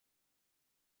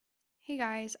Hey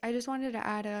guys, I just wanted to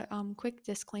add a quick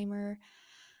disclaimer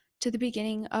to the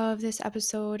beginning of this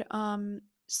episode.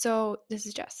 So this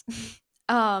is Jess.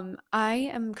 I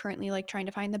am currently like trying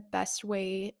to find the best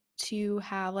way to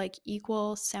have like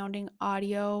equal sounding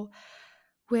audio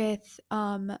with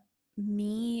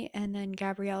me and then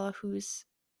Gabriella, who's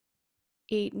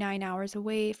 8-9 hours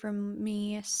away from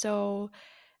me. So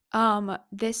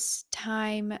this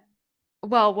time,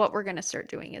 well, what we're gonna start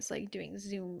doing is like doing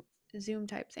Zoom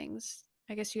type things.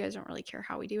 I guess you guys don't really care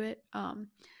how we do it.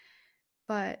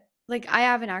 But like I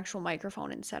have an actual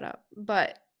microphone and setup,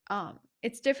 but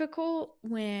it's difficult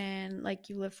when like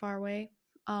you live far away.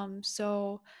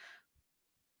 So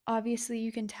obviously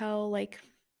you can tell like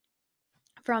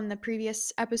from the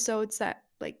previous episodes that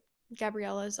like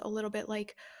Gabriella's a little bit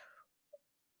like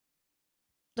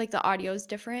the audio is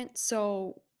different.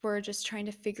 So we're just trying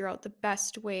to figure out the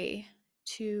best way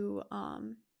to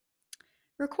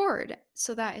record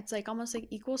so that it's like almost like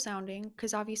equal sounding,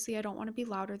 because obviously I don't want to be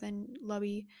louder than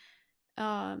Lubby,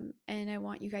 and I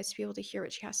want you guys to be able to hear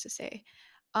what she has to say.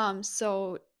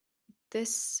 So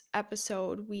this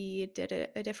episode we did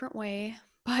it a different way,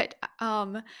 but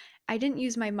I didn't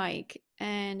use my mic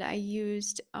and I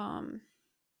used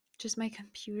just my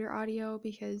computer audio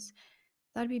because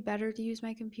that'd be better to use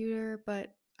my computer,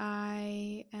 but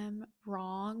I am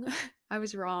wrong. I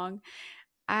was wrong.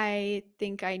 I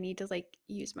think I need to like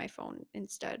use my phone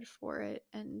instead for it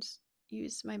and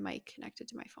use my mic connected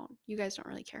to my phone. You guys don't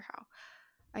really care how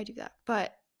I do that.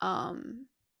 But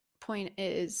point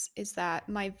is that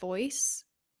my voice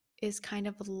is kind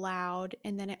of loud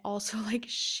and then it also like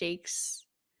shakes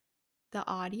the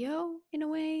audio in a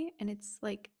way, and it's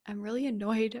like I'm really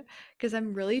annoyed because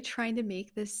I'm really trying to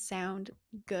make this sound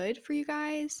good for you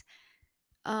guys,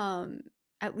 um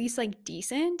at least like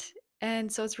decent,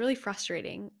 and so it's really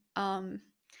frustrating.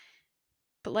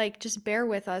 But like just bear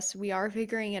with us, we are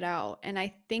figuring it out and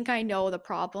I think I know the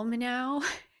problem now.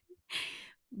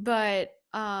 But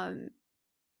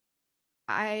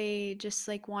I just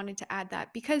like wanted to add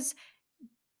that because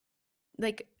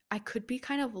like I could be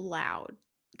kind of loud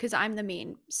because I'm the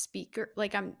main speaker.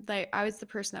 Like I was the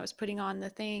person that was putting on the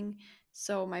thing,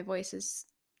 so my voice is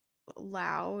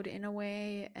loud in a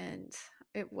way, and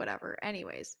it whatever.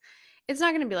 Anyways, it's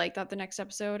not going to be like that the next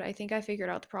episode. I think I figured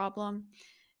out the problem.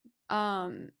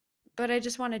 Um but I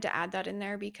just wanted to add that in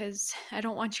there because I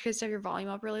don't want you guys to have your volume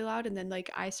up really loud and then like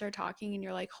I start talking and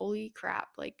you're like, "Holy crap,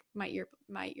 like my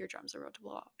eardrums are about to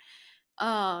blow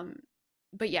out."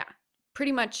 But yeah,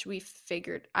 pretty much we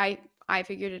figured I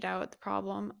figured it out, the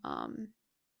problem.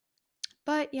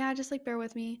 But yeah, just like bear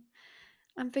with me.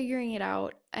 I'm figuring it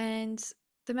out, and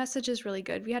the message is really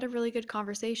good. We had a really good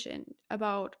conversation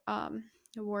about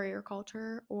warrior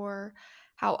culture, or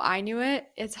how I knew it.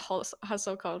 It's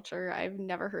hustle culture. I've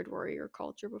never heard warrior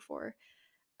culture before.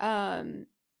 Um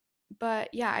but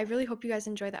yeah, I really hope you guys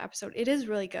enjoy the episode. It is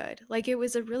really good. Like it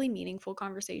was a really meaningful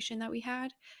conversation that we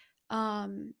had.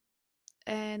 Um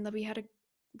and we had a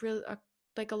real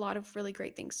like a lot of really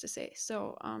great things to say.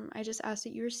 So I just ask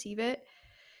that you receive it.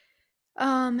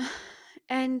 Um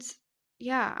and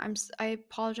yeah, I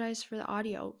apologize for the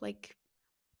audio. Like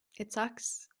it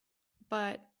sucks,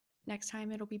 but next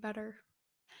time it'll be better.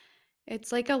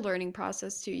 It's like a learning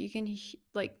process too. You can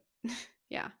like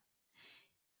yeah,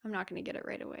 I'm not going to get it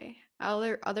right away.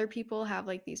 Other people have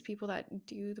like these people that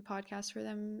do the podcast for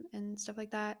them and stuff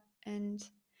like that, and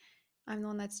I'm the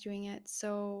one that's doing it.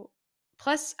 So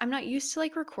plus I'm not used to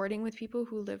like recording with people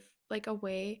who live like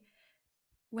away.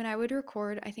 When I would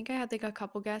record, I think I had like a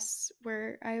couple guests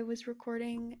where I was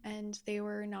recording and they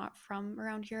were not from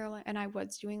around here, and I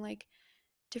was doing like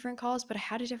different calls, but I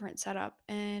had a different setup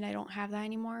and I don't have that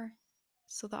anymore.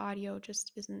 So the audio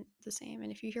just isn't the same.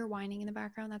 And if you hear whining in the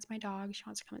background, that's my dog. She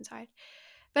wants to come inside.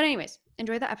 But anyways,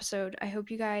 enjoy the episode. I hope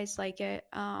you guys like it.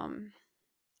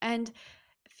 And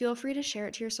feel free to share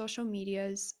it to your social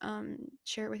medias.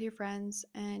 Share it with your friends,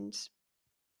 and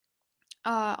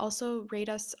also rate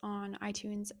us on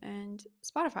iTunes and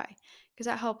Spotify because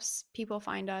that helps people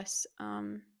find us.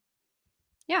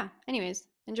 Yeah. Anyways,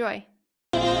 enjoy.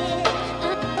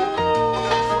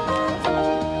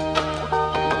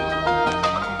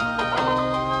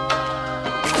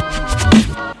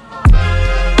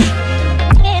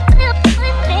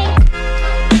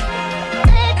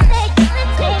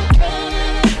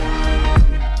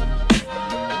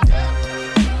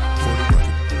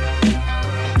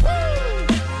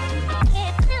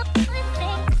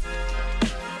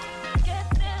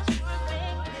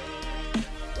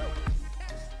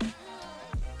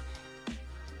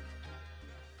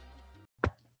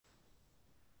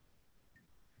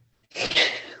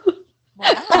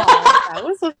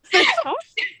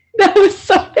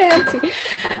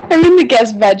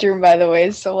 guest bedroom, by the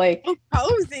way. So like, Oh,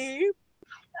 cozy.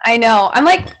 I know. I'm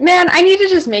like, man, I need to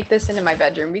just make this into my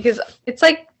bedroom because it's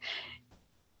like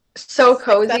so It's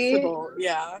cozy. accessible.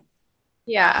 Yeah.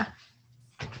 Yeah.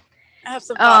 I have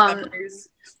some fond memories.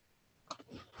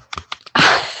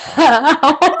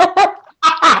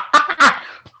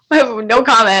 No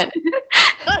comment.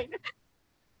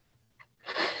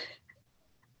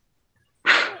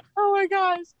 Oh my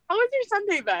gosh. How was your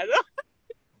Sunday bed?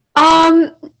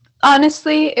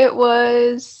 Honestly, it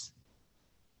was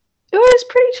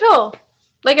pretty chill.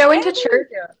 Like I went to church.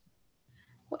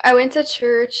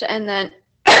 And then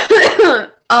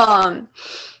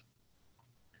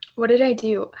what did I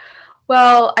do?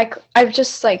 Well, I've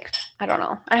just like I don't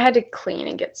know. I had to clean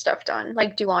and get stuff done,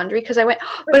 like do laundry because I went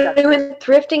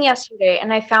thrifting yesterday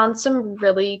and I found some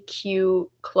really cute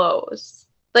clothes.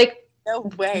 Like No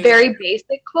way. very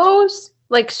basic clothes,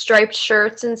 like striped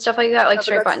shirts and stuff like that, like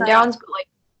striped button downs, but like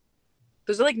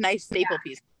those are like nice staple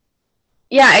pieces.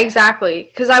 Yeah, exactly.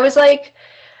 Because I was like,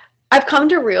 I've come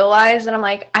to realize that I'm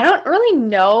like, I don't really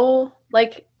know,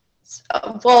 like,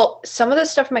 well, some of the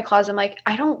stuff in my closet, I'm like,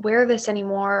 I don't wear this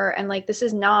anymore. And like, this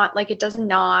is not, like, it's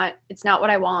not what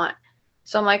I want.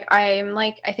 So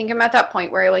I think I'm at that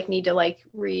point where I like need to like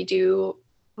redo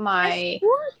my,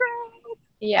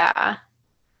 yeah.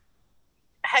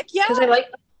 Heck yeah. Because I like,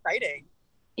 exciting.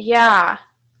 Yeah.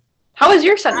 How was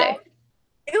your Sunday?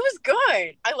 It was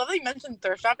good. I love that you mentioned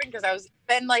thrift shopping because I was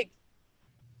been like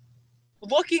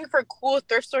looking for cool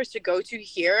thrift stores to go to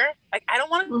here. Like I don't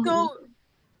want to go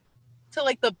to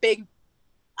like the big.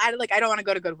 I don't want to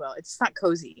go to Goodwill. It's just not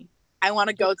cozy. I want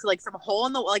to go to like some hole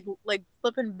in the like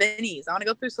flipping Vinnie's. I want to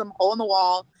go through some hole in the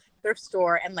wall thrift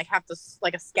store and like have to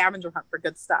like a scavenger hunt for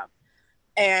good stuff.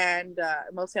 And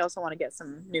mostly I also want to get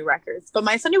some new records. But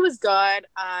my Sunday was good.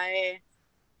 It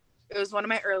was one of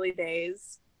my early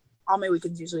days. All my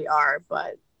weekends usually are,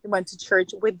 but I went to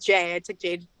church with Jay. I took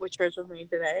Jay to church with me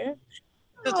today.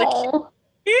 It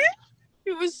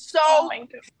was so cute.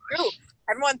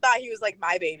 Everyone thought he was like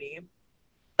my baby.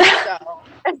 So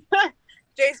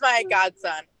Jay's my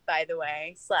godson, by the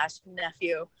way, /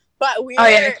 nephew. But we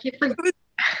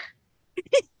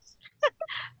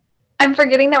I'm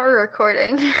forgetting that we're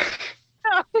recording. No,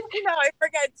 I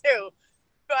forget too.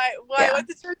 But I went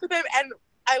to church with him and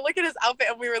I look at his outfit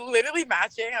and we were literally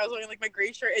matching. I was wearing like my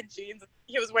gray shirt and jeans.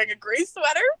 He was wearing a gray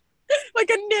sweater,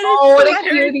 like a knitted sweater. Oh, what a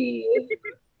cutie.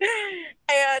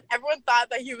 And everyone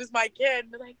thought that he was my kid.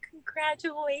 And they're like,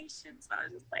 congratulations. And I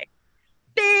was just like,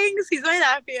 thanks. He's my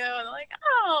nephew. And they're like,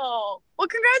 oh, well,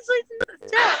 congratulations,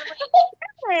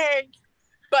 Jay.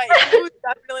 But he was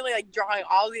definitely like drawing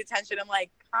all the attention. I'm like,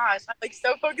 gosh, I'm like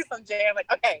so focused on Jay. I'm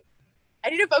like, okay, I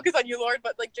need to focus on you, Lord.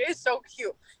 But like Jay is so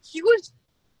cute. He was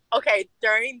okay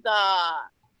during the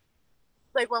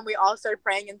like when we all started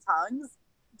praying in tongues.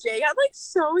 Jay got like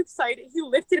so excited. He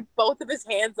lifted both of his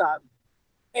hands up,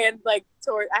 and like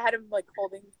I had him like I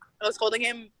was holding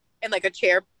him in like a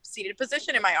chair seated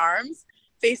position in my arms,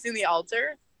 facing the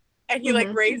altar, and he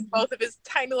like raised both of his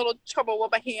tiny little chubba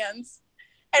wubba hands.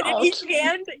 And in each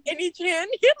hand, he had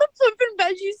the flippin'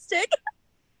 veggie stick.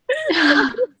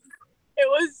 It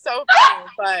was so funny,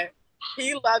 but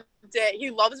he loved it.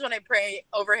 He loves when I pray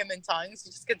over him in tongues. He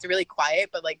just gets really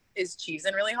quiet, but like is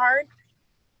cheesing really hard.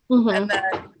 And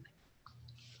then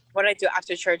what did I do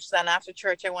after church? Then after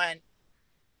church, I went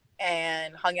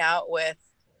and hung out with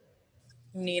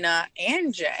Nina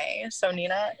and Jay. So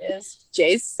Nina is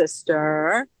Jay's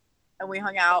sister. And we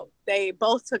hung out. They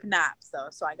both took naps, though,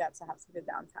 so I got to have some good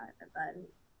downtime. And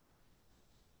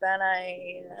then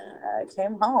I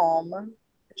came home. I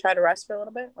tried to rest for a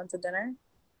little bit, went to dinner.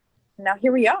 And now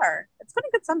here we are. It's been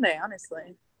a good Sunday,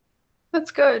 honestly.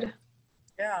 That's good.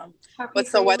 Yeah.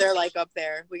 What's the weather like up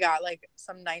there? We got like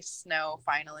some nice snow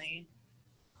finally.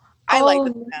 I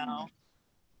like the snow.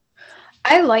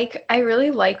 I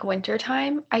really like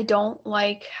wintertime. I don't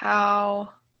like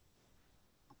how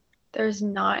there's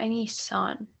not any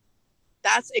sun.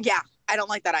 I don't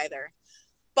like that either.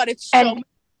 But it's so I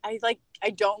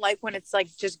don't like when it's like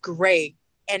just gray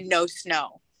and no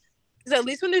snow. Because at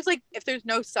least when there's like if there's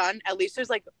no sun, at least there's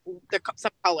like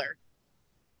some color.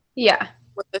 Yeah.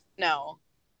 With the snow.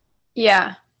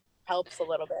 Yeah. Helps a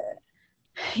little bit.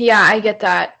 Yeah, I get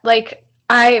that. Like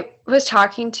I was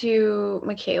talking to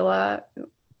Michaela,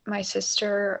 my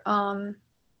sister, I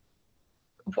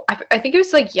think it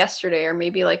was like yesterday or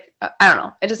maybe like I don't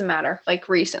know, it doesn't matter, like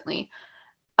recently,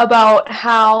 about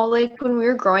how like when we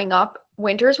were growing up,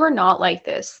 winters were not like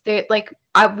this.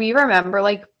 We remember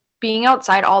like being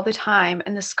outside all the time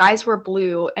and the skies were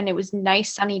blue and it was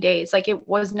nice sunny days. Like it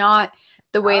was not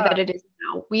the way that it is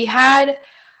now. We had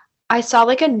I saw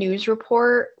like a news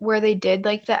report where they did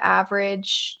like the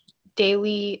average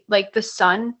daily, like the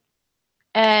sun,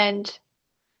 and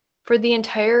for the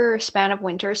entire span of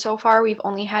winter so far, we've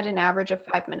only had an average of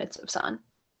 5 minutes of sun.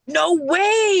 No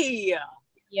way!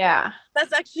 Yeah.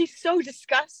 That's actually so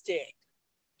disgusting.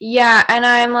 Yeah, and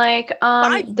I'm like,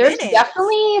 5 there's minutes?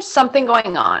 definitely something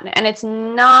going on, and it's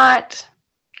not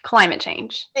climate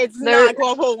change. It's There- not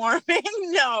global warming.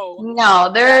 No. No,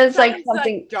 there is like sounds,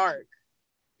 something. dark.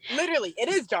 Literally, it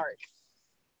is dark.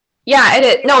 Yeah, it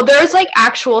is. No, there's like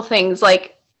actual things.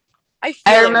 Like, I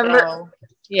remember. Though.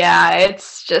 Yeah,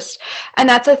 it's just, and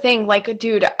that's a thing. Like,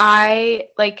 dude, I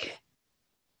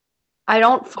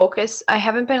don't focus. I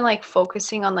haven't been like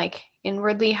focusing on like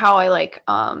inwardly how I like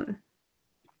not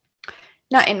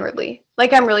inwardly.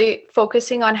 Like, I'm really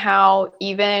focusing on how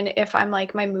even if I'm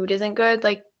like my mood isn't good,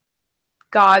 like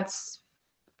God's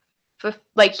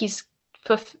like he's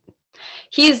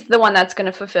the one that's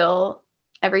going to fulfill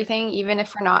everything, even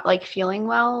if we're not like feeling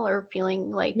well or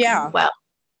feeling like well.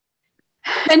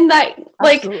 And that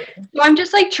like Absolutely. so I'm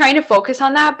just like trying to focus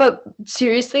on that, but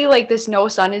seriously, like this no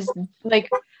sun is like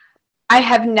I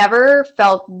have never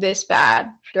felt this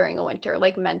bad during a winter,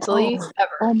 like mentally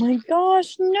ever. Oh my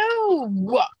gosh,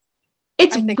 no.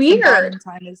 It's weird.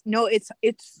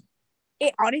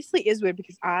 It honestly is weird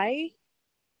because I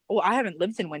haven't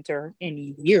lived in winter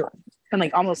in years, in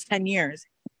like almost 10 years.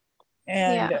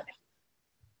 And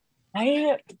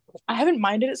I haven't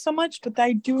minded it so much, but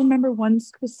I do remember one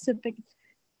specific.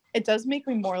 It does make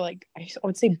me more like, I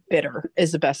would say bitter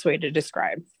is the best way to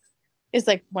describe. It's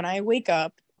like when I wake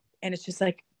up and it's just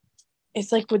like,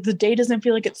 it's like the day doesn't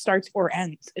feel like it starts or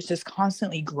ends. It's just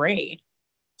constantly gray.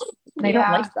 And I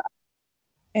don't like that.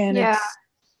 And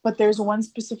but there's one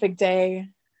specific day.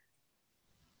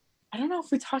 I don't know if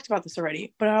we talked about this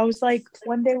already, but I was like,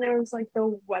 one day where it was like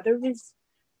the weather was,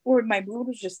 or my mood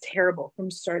was just terrible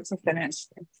from start to finish.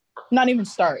 Not even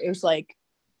start. It was like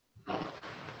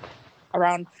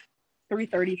around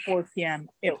 3:30, 4 p.m.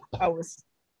 I was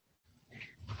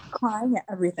crying at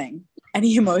everything.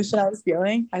 Any emotion I was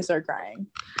feeling, I started crying.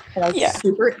 And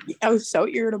I was so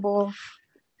irritable.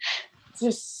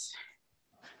 Just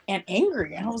and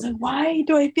angry. And I was like, why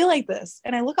do I feel like this?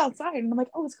 And I look outside and I'm like,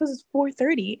 oh, it's because it's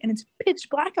 4:30 and it's pitch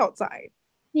black outside.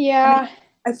 Yeah.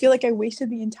 I feel like I wasted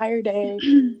the entire day.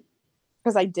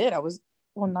 Because I did. I was,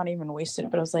 well, not even wasted,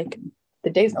 but I was like, the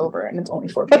day's over and it's only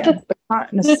 4 p.m. But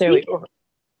not necessarily over.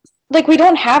 Like, we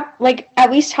don't have, like, at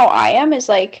least how I am is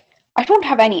like, I don't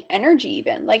have any energy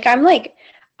even. Like, I'm like,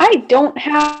 I don't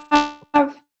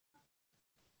have,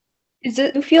 is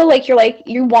it, you feel like you're like,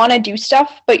 you want to do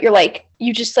stuff, but you're like,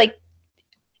 you just like,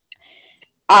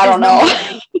 I don't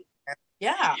know.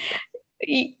 Yeah.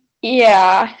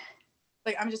 Yeah.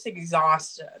 Like, I'm just like,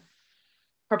 exhausted.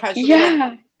 Perpetually.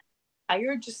 Yeah. Like,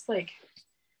 you're just like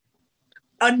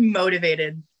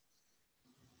unmotivated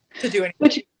to do anything.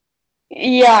 Which,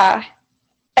 yeah.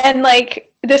 And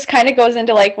like, this kind of goes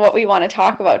into like what we want to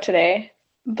talk about today.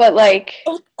 But like,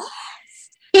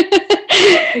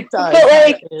 it does. But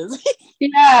like, it is.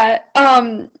 Yeah.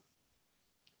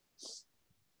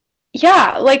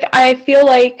 Yeah, like I feel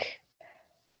like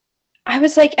I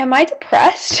was like, am I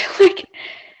depressed?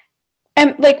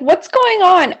 like what's going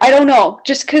on? I don't know.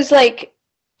 Just cuz like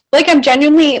I'm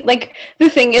genuinely like the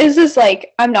thing is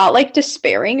like I'm not like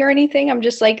despairing or anything. I'm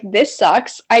just like this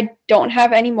sucks. I don't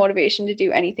have any motivation to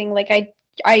do anything. Like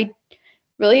I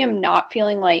really am not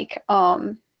feeling like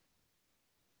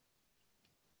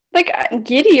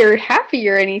giddy or happy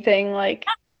or anything. Like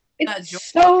it's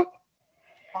so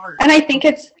hard. And I think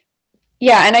it's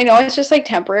and I know it's just like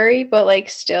temporary, but like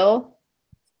still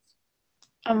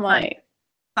I'm like it's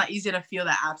not easy to feel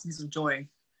that absence of joy.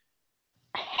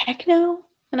 Heck no.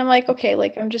 And I'm like, okay,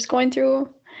 like I'm just going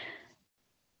through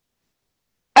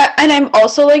and I'm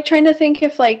also like trying to think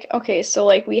if like, okay, so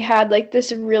like we had like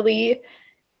this really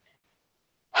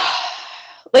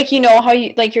like, you know how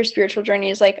you like your spiritual journey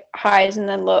is like highs and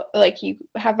then like you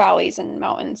have valleys and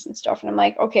mountains and stuff. And I'm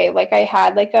like, okay, like I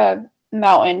had like a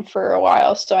mountain for a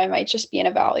while, so I might just be in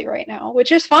a valley right now,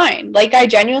 which is fine. Like I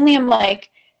genuinely am like,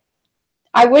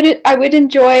 I would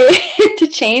enjoy it to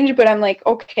change, but I'm like,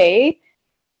 okay.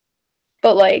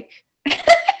 But like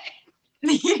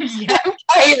Yeah. I'm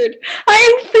tired. I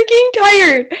am freaking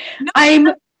tired. No, I'm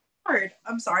hard.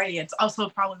 I'm sorry. It's also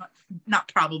probably not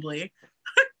probably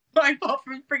my fault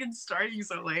for freaking starting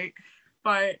so late.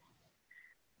 But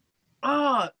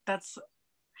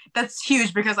that's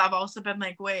huge because I've also been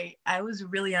like, wait, I was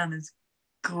really on this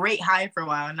great high for a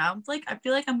while, and now it's like I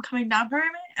feel like I'm coming down from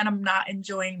it, and I'm not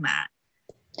enjoying that.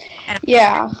 And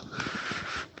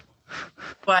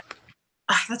but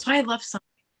that's why I love something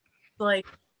like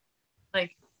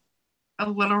like a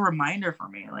little reminder for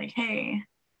me, like, hey,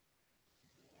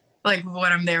 like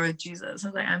when I'm there with Jesus, I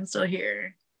was like, I'm still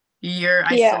here. You're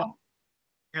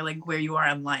like where you are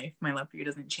in life. My love for you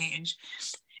doesn't change.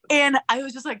 And I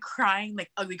was just like crying,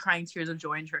 like ugly crying tears of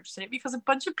joy in church today because a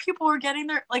bunch of people were getting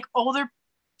their like older,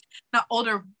 not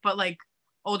older, but like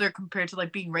older compared to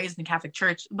like being raised in the Catholic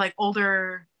Church, like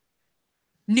older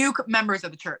new members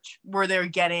of the church where they're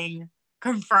getting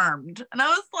confirmed. And I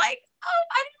was like, oh,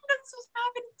 I didn't know this was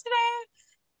happening today.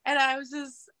 And I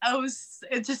was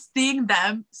just seeing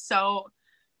them so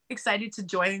excited to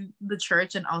join the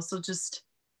church, and also just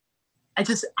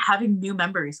having new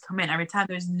members come in every time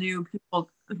there's new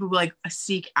people who like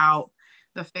seek out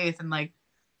the faith and like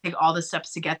take all the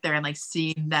steps to get there, and like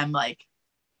seeing them like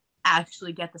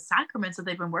actually get the sacraments that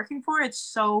they've been working for. It's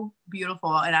so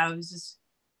beautiful. And I was just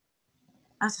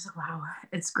like, wow,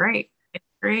 it's great. It's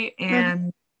great.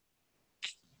 And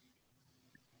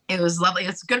it was lovely.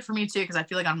 It's good for me too, because I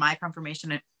feel like on my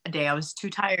confirmation a day, I was too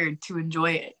tired to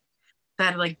enjoy it. So I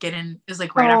had to like get in. It was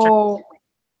like right after,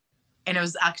 and it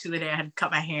was actually the day I had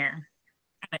cut my hair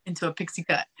into a pixie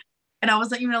cut, and I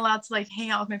wasn't even allowed to like hang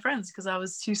out with my friends because I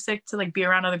was too sick to like be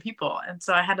around other people. And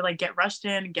so I had to like get rushed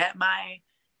in, get my,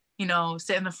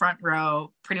 sit in the front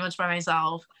row pretty much by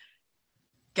myself,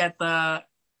 and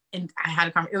I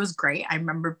had it was great. I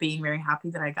remember being very happy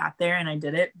that I got there and I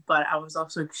did it, but I was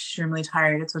also extremely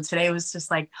tired. And so today was just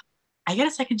like, I get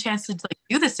a second chance to like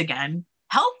do this again,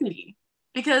 healthy,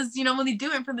 because when you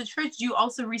do it from the church, you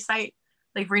also recite,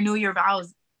 like, renew your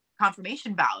vows,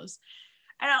 confirmation vows.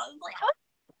 And I was like, oh,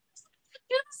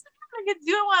 I could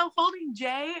do it while I'm holding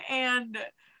Jay, and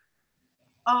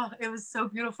it was so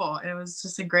beautiful. It was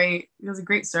just a great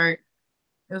start.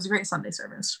 It was a great Sunday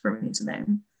service for me today.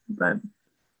 But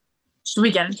should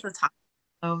we get into the topic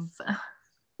of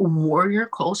warrior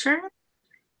culture?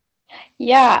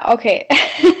 Yeah, okay.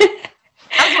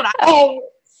 That's what I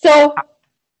so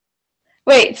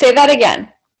wait, say that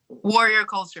again. Warrior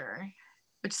culture.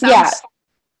 Which sounds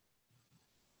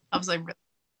I was like,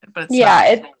 but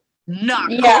it's not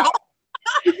cool.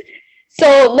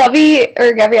 So Lovey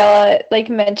or Gabriella like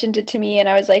mentioned it to me, and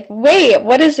I was like, wait,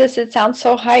 what is this? It sounds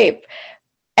so hype.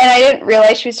 And I didn't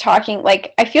realize she was talking,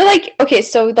 like, I feel like, okay,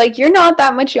 so like you're not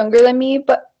that much younger than me,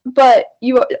 but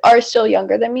you are still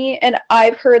younger than me, and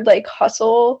I've heard like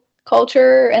hustle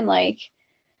culture and like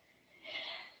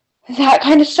that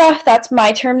kind of stuff. That's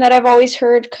my term that I've always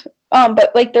heard.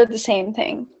 But like they're the same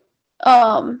thing.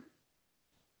 And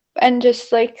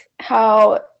just like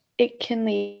how it can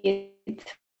lead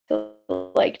to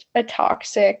like a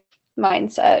toxic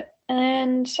mindset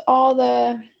and all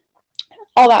that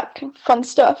fun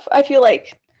stuff. I feel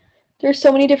like there's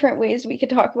so many different ways we could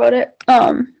talk about it.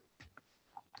 But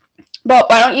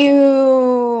why don't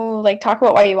you like talk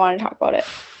about why you want to talk about it?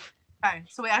 Okay,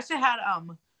 so we actually had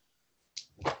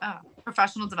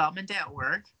professional development day at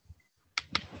work,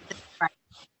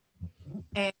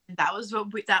 and that was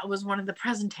one of the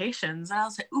presentations, and I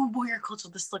was like, ooh, warrior culture,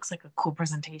 this looks like a cool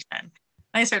presentation. And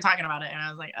I started talking about it, and I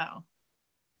was like, oh.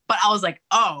 But I was like,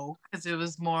 oh, because it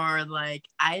was more like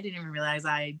I didn't even realize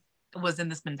I was in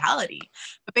this mentality.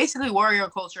 But basically, warrior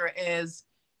culture is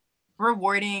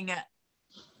rewarding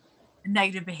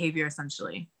negative behavior,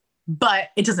 essentially. But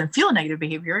it doesn't feel negative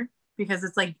behavior because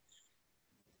it's like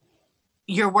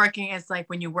you're working. It's like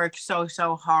when you work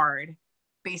so hard,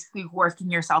 basically working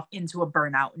yourself into a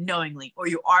burnout knowingly, or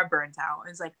you are burnt out.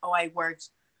 It's like, oh, I worked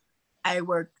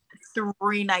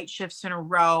 3 night shifts in a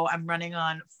row. I'm running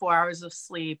on 4 hours of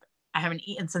sleep. I haven't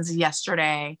eaten since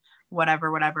yesterday,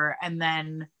 whatever. And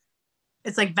then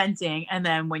it's like venting. And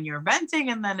then when you're venting,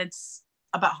 and then it's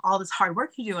about all this hard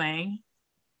work you're doing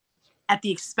at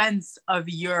the expense of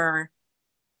your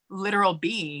literal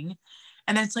being.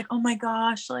 And then it's like, oh my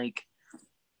gosh, like,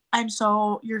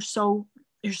 you're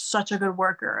such a good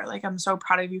worker. Like, I'm so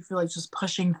proud of you for like just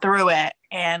pushing through it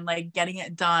and like getting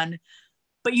it done,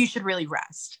 but you should really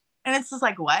rest. And it's just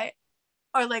like, what?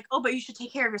 Or like, oh, but you should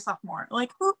take care of yourself more.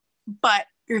 Like, but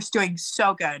you're doing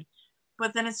so good.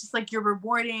 But then it's just like you're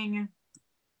rewarding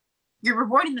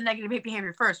the negative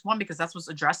behavior first. One, because that's what's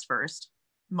addressed first,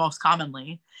 most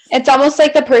commonly. It's almost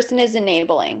like the person is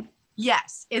enabling.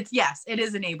 Yes, it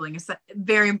is enabling. It's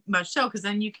very much so, because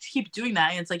then you keep doing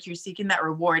that, and it's like you're seeking that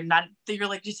reward. Not that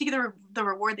you're seeking the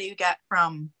reward that you get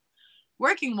from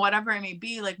working, whatever it may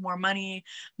be, like more money,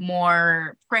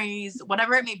 more praise,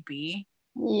 whatever it may be.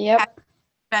 Yep. At the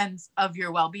expense of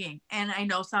your well-being. And I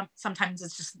know sometimes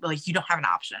it's just like you don't have an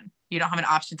option. You don't have an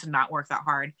option to not work that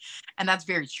hard, and that's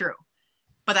very true.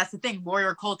 But that's the thing.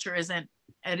 Warrior culture isn't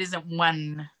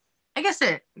when, I guess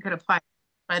it could apply,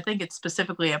 but I think it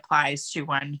specifically applies to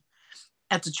when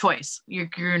that's a choice.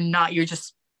 You're not, you're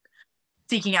just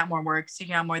seeking out more work,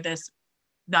 seeking out more this,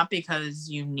 not because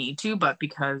you need to, but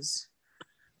because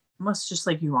almost just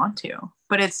like you want to.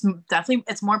 But it's definitely,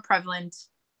 it's more prevalent.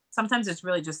 Sometimes it's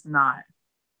really just not,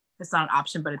 it's not an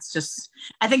option, but it's just,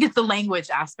 I think it's the language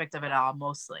aspect of it all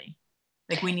mostly.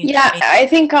 Like we need Yeah, I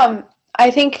think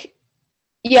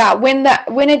yeah, when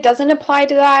it doesn't apply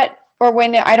to that, or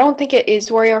when I don't think it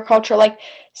is warrior culture, like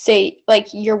say like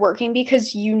you're working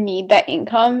because you need that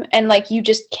income and like you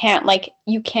can't like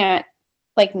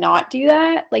not do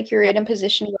that, like you're in a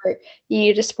position where you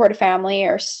need to support a family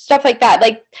or stuff like that.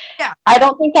 Like Yeah. I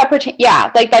don't think that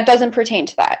like that doesn't pertain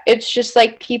to that. It's just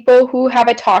like people who have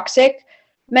a toxic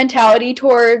mentality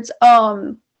towards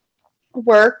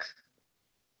work.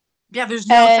 Yeah, there's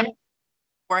no separate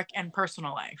work and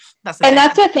personal life. That's the thing.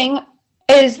 That's the thing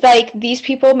is like these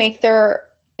people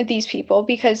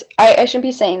because I shouldn't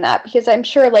be saying that because I'm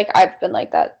sure like I've been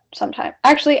like that sometime.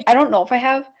 Actually, I don't know if I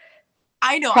have.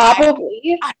 I know.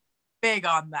 Probably. I'm big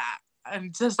on that.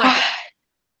 I'm just like,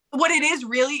 what it is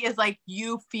really is like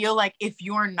you feel like if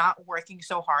you're not working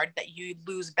so hard that you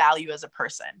lose value as a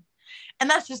person. And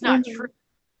that's just not true.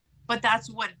 But that's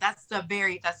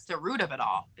the root of it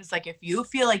all. It's like if you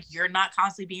feel like you're not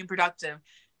constantly being productive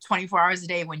 24 hours a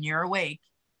day when you're awake,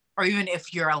 or even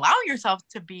if you're allowing yourself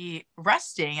to be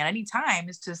resting at any time,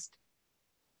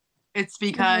 it's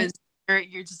because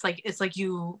you're just like, it's like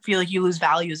you feel like you lose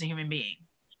value as a human being.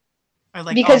 Or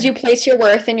like because you place your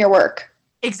worth in your work.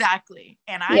 Exactly.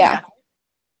 And I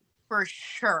for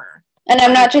sure. And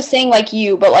I'm not just saying like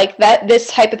you, but like this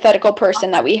hypothetical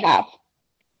person that we have.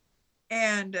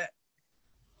 And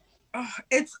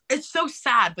it's so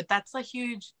sad, but that's a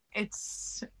huge,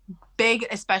 it's big,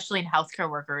 especially in healthcare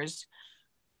workers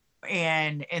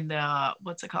and in the,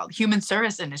 what's it called? Human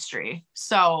service industry.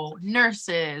 So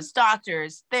nurses,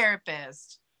 doctors,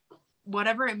 therapists,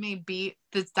 whatever it may be,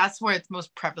 that's where it's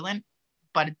most prevalent,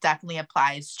 but it definitely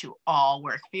applies to all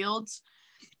work fields.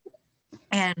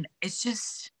 And it's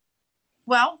just,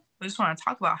 well, I just want to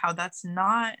talk about how that's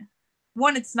not,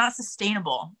 one, it's not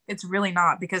sustainable. It's really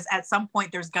not, because at some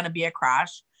point there's going to be a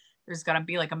crash. There's going to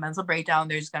be like a mental breakdown.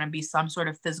 There's going to be some sort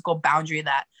of physical boundary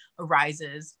that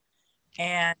arises.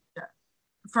 And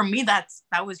for me, that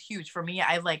was huge. For me,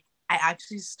 I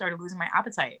actually started losing my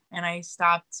appetite, and I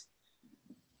stopped.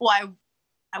 Well,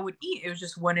 I would eat. It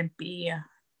just wouldn't be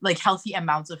like healthy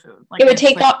amounts of food. Like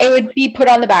it would be put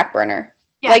on the back burner.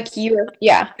 Yes. Like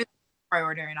it's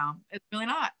priority right now. It's really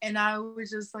not. And I was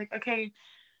just like, okay,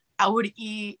 I would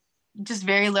eat just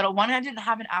very little. One, I didn't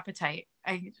have an appetite.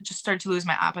 I just started to lose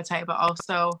my appetite, but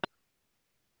also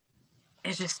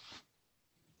it's just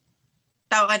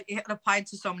that it applied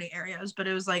to so many areas, but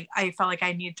it was like I felt like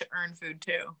I needed to earn food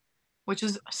too, which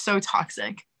is so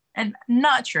toxic and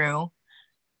not true.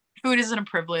 Food isn't a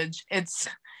privilege. It's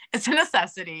a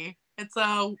necessity. It's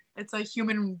a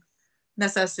human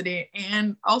necessity,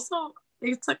 and also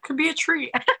it could be a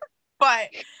treat. But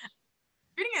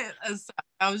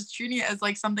I was treating it as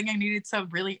like something I needed to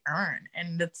really earn,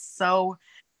 and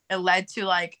it led to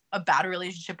like a bad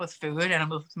relationship with food and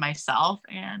with myself,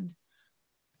 and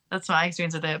that's my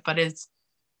experience with it. But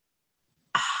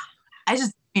I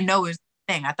just didn't know it was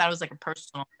a thing. I thought it was like a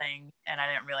personal thing, and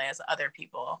I didn't realize other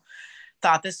people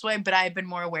thought this way. But I've been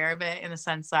more aware of it in the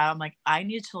sense that I'm like, I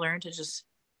need to learn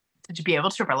to be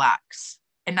able to relax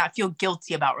and not feel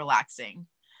guilty about relaxing.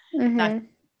 Not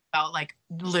about like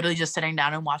literally just sitting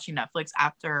down and watching Netflix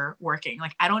after working.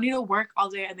 Like I don't need to work all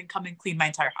day and then come and clean my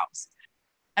entire house.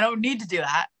 I don't need to do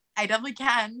that. I definitely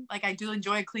can. Like I do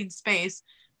enjoy a clean space,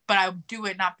 but I do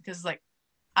it not because like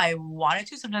I wanted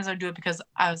to. Sometimes I do it because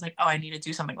I was like, oh, I need to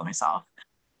do something with myself.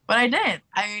 But I didn't.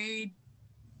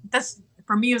 That's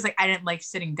for me, it was like I didn't like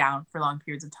sitting down for long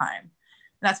periods of time. And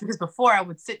that's because before I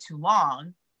would sit too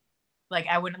long. Like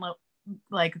I wouldn't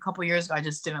like a couple years ago, I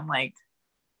just didn't like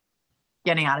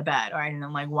getting out of bed, or I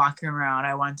didn't like walking around.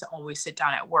 I wanted to always sit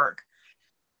down at work.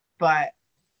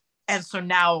 And so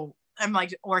now I'm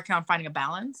like working on finding a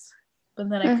balance, but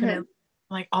then I couldn't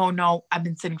like, oh no, I've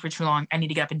been sitting for too long. I need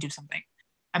to get up and do something.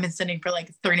 I've been sitting for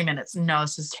like 30 minutes. No,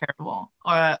 this is terrible.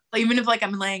 Or even if like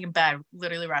I'm laying in bed,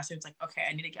 literally resting, it's like, okay,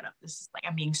 I need to get up. This is like,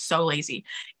 I'm being so lazy.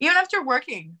 Even after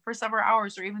working for several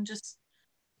hours, or even just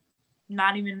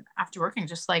not even after working,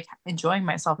 just like enjoying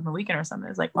myself in the weekend or something.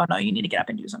 It's like, oh no, you need to get up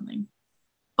and do something.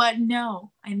 But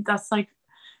no, and that's like,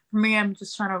 for me, I'm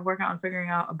just trying to work on figuring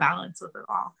out a balance with it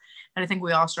all. And I think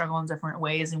we all struggle in different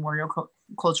ways in warrior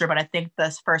culture, but I think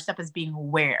the first step is being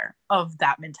aware of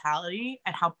that mentality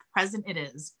and how present it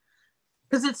is.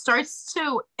 Because it starts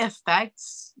to affect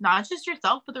not just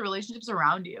yourself, but the relationships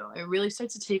around you. It really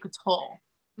starts to take a toll.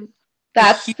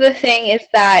 That's the thing, is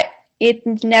that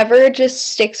it never just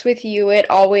sticks with you. It's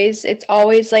always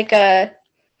like it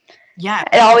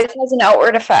always has an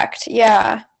outward effect.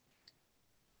 Yeah.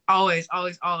 Always.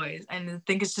 And I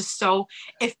think it's just so,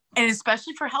 and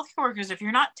especially for healthcare workers, if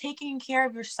you're not taking care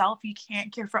of yourself, you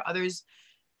can't care for others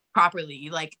properly.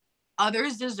 Like,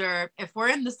 others deserve, if we're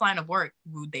in this line of work,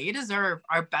 they deserve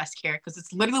our best care, because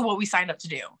it's literally what we signed up to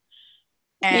do.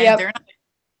 And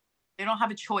they don't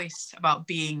have a choice about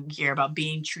being here, about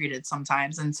being treated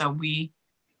sometimes. And so we,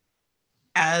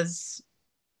 as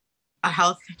a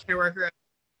healthcare worker,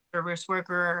 service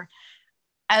worker,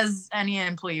 as any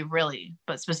employee really,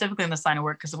 but specifically in this line of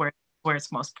work, because where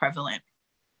it's most prevalent,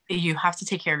 you have to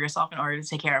take care of yourself in order to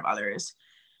take care of others.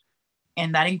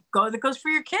 And that goes for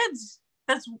your kids.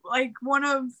 That's like, one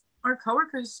of our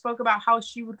coworkers spoke about how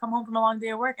she would come home from a long day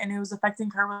of work and it was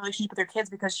affecting her relationship with her kids,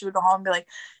 because she would go home and be like,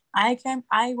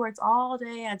 I worked all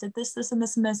day, I did this and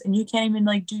this and this, and you can't even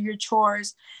like do your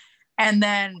chores. And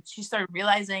then she started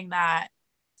realizing that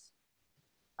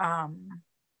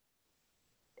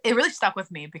it really stuck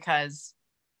with me, because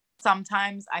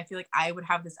sometimes I feel like I would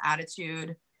have this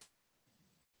attitude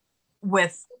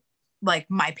with like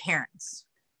my parents,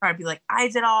 where I'd be like, I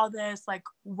did all this, like,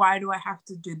 why do I have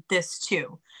to do this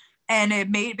too? And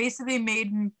it basically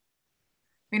made me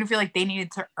feel like they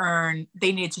needed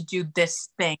to do this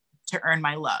thing to earn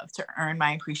my love, to earn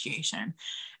my appreciation.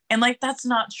 And like, that's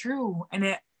not true. And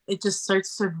it just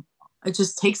takes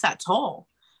that toll.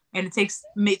 And it takes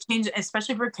change,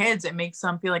 especially for kids. It makes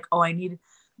them feel like, oh, I need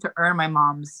to earn my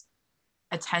mom's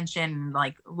attention,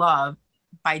 like love,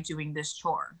 by doing this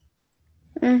chore.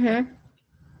 Mm-hmm.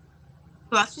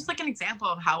 So that's just like an example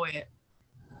of how it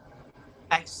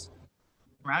affects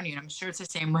around you. And I'm sure it's the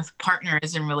same with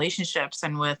partners and relationships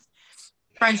and with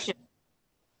friendships.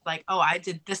 Like, oh, I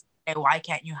did this today, why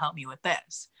can't you help me with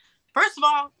this? First of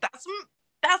all,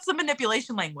 that's the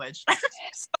manipulation language.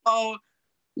 So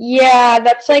yeah,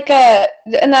 that's like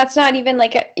and that's not even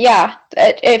like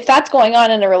if that's going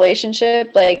on in a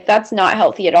relationship, like, that's not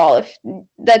healthy at all. If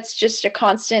that's just a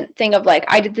constant thing of like,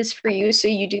 I did this for you, so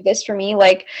you do this for me,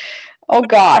 like, oh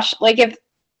gosh, like, if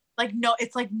like, no,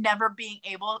 it's like never being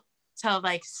able to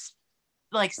like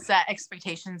set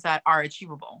expectations that are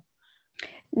achievable.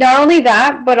 Not only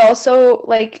that, but also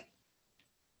like,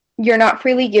 you're not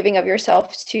freely giving of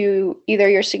yourself to either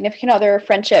your significant other or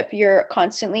friendship. You're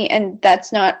constantly, and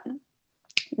that's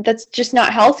just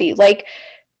not healthy. Like,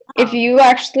 if you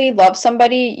actually love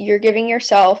somebody, you're giving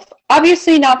yourself,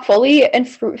 obviously not fully and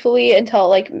fruitfully until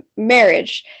like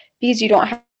marriage, because you don't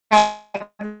have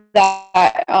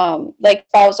that like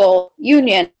spousal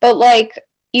union. But like,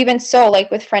 even so, like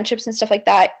with friendships and stuff like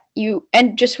that,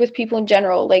 and just with people in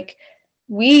general, like,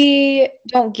 we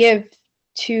don't give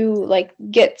to like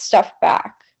get stuff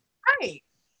back. Right.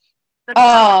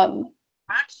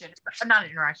 Interaction. It's not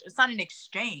an interaction. It's not an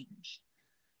exchange.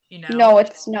 No,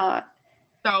 it's not.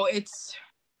 So it's,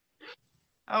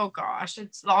 oh gosh,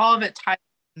 it's all of it tied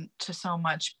to so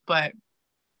much, but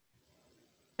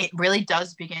it really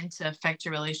does begin to affect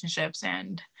your relationships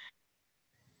and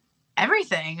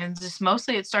everything. And just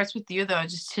mostly it starts with you, though,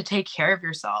 just to take care of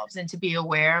yourselves and to be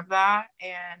aware of that.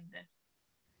 And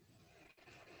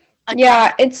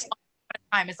it's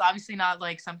obviously not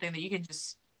like something that you can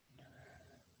just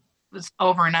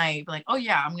overnight be like, oh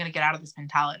yeah, I'm gonna get out of this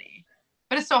mentality.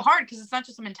 But it's so hard, because it's not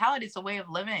just a mentality, it's a way of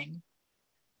living.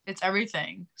 It's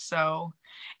everything. So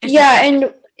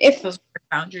and if those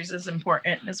boundaries is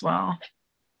important as well.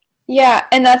 Yeah,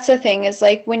 and that's the thing, is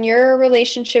like, when your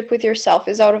relationship with yourself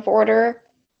is out of order,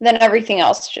 then everything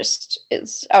else just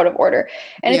is out of order.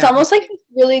 And it's almost like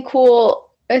really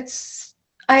cool.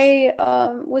 I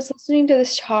was listening to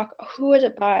this talk. Who was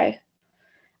it by?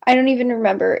 I don't even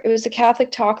remember. It was a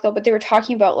Catholic talk, though, but they were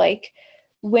talking about like,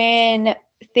 when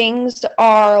things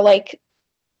are like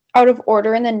out of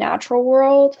order in the natural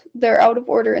world, they're out of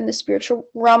order in the spiritual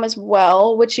realm as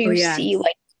well, which you see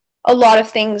like a lot of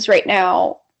things right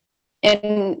now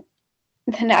in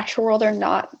the natural world are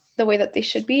not the way that they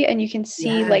should be. And you can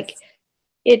see like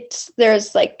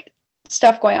there's like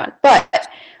stuff going on, but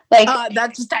like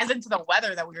that just ties into the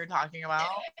weather that we were talking about.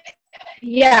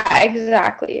 Yeah,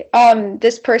 exactly.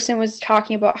 This person was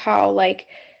talking about how like,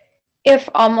 if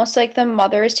almost like the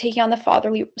mother is taking on the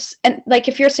fatherly, and like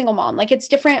if you're a single mom, like it's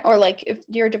different, or like if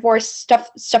you're divorced,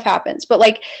 stuff happens. But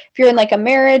like if you're in like a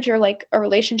marriage or like a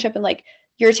relationship and like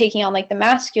you're taking on like the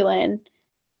masculine,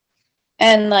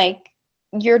 and like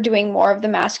you're doing more of the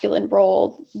masculine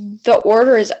role, the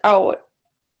order is out.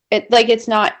 It's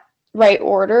not right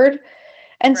ordered.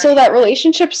 And so that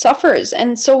relationship suffers.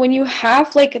 And so when you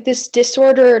have like this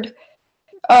disordered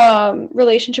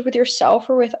relationship with yourself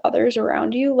or with others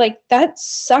around you, like that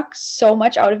sucks so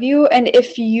much out of you. And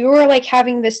if you're like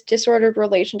having this disordered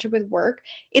relationship with work,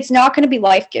 it's not going to be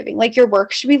life-giving. Like your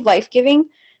work should be life-giving.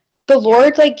 The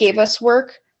Lord like gave us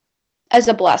work as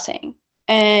a blessing,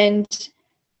 and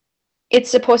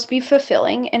it's supposed to be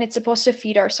fulfilling, and it's supposed to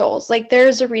feed our souls. Like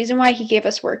there's a reason why he gave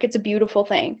us work. It's a beautiful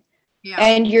thing. Yeah.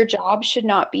 And your job should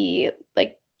not be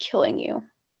like killing you.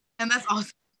 And that's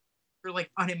also, for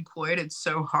like unemployed, it's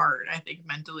so hard, I think,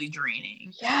 mentally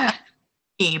draining. Yeah.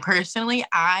 Me personally, if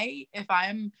I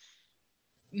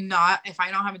don't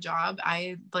have a job,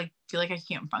 I like feel like I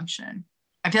can't function.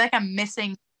 I feel like I'm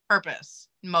missing purpose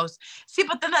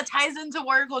but then that ties into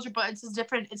warrior culture, but it's a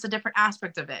different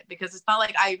aspect of it, because it's not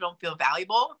like I don't feel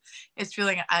valuable. It's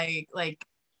feeling I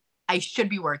should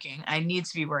be working. I need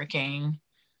to be working,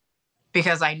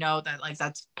 because I know that like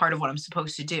that's part of what I'm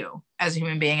supposed to do as a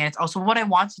human being, and it's also what I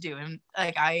want to do, and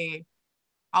like I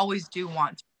always do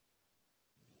want to.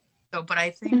 So, but I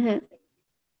think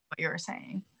what you were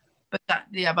saying, but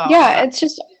it's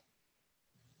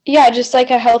just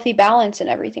like a healthy balance and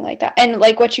everything like that, and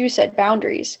like what you said,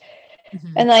 boundaries,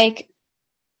 and like,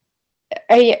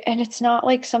 and it's not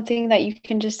like something that you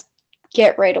can just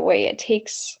get right away. It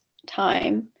takes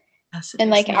time,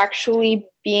 and like actually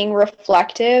being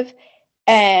reflective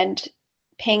and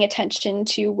paying attention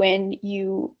to when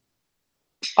you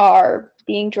are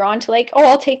being drawn to like, oh,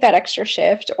 I'll take that extra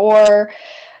shift, or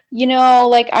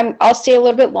like I'll stay a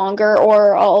little bit longer,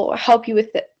 or I'll help you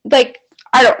with it. Like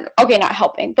not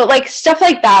helping, but like stuff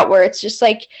like that, where it's just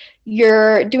like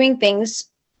you're doing things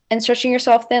and stretching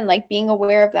yourself thin, like being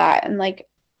aware of that and like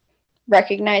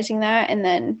recognizing that, and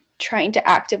then trying to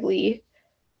actively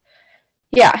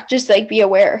just like be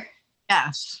aware.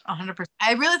 Yes, 100%.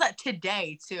 I realized that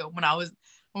today too, when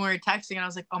we were texting, and I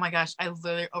was like, oh my gosh, I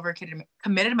literally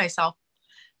committed myself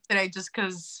today, just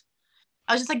because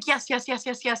I was just like,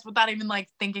 yes, without even like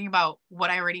thinking about what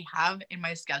I already have in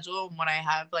my schedule and what I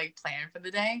have like planned for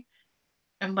the day.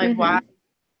 And like, why?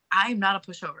 I'm not a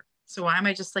pushover. So why am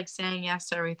I just like saying yes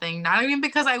to everything? Not even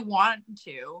because I want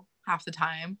to half the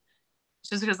time.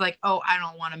 It's just because like, oh, I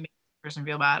don't want to make this person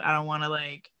feel bad. I don't want to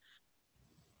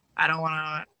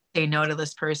say no to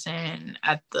this person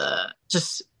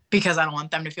just because I don't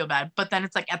want them to feel bad. But then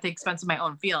it's like at the expense of my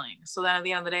own feelings. So then at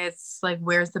the end of the day, it's like,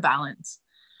 where's the balance?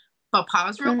 But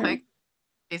pause real quick.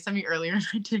 They sent me earlier and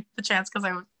I didn't get the chance because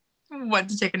I went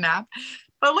to take a nap.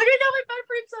 But look, I got my bed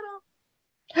frame set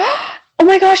up. Oh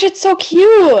my gosh, it's so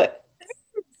cute.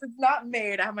 It's not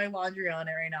made. I have my laundry on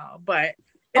it right now, but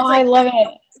it's I love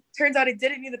it. Turns out I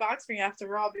didn't need the box spring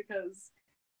after all, because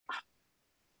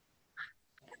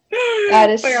that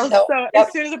is so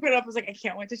as soon as I put it up, I was like, I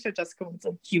can't wait to show Jessica what's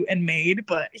so cute and made,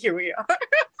 but here we are.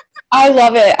 I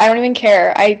love it. I don't even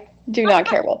care. I do not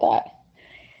care about that.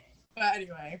 But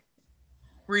anyway,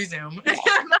 resume. That's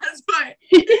what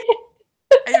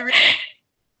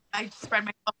I spread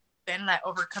myself thin and I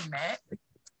overcommit.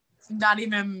 Not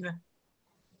even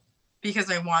because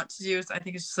I want to do. I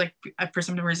think it's just like, for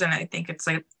some reason, I think it's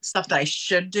like stuff that I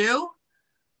should do.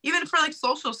 Even for like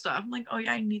social stuff, I'm like, oh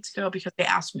yeah, I need to go because they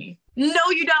asked me. No,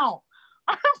 you don't.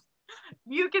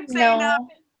 You can say no,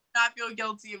 not feel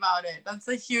guilty about it. That's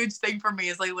a huge thing for me,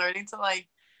 is like learning to like,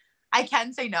 I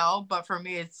can say no, but for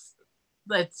me, it's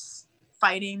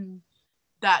fighting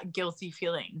that guilty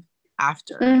feeling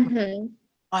after. Oh,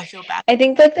 I feel bad. I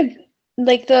think that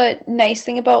the nice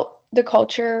thing about the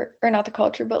culture, or not the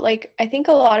culture, but like I think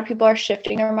a lot of people are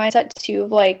shifting their mindset to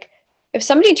like, if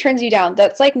somebody turns you down,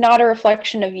 that's like not a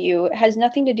reflection of you. It has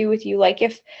nothing to do with you. Like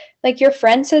if like your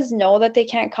friend says no, that they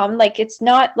can't come, like it's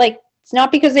not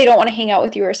because they don't want to hang out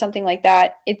with you or something like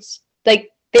that. It's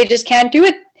like they just can't do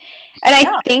it. And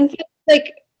I think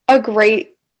like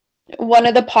one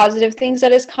of the positive things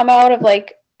that has come out of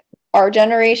like our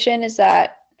generation is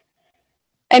that,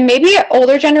 and maybe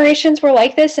older generations were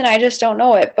like this and I just don't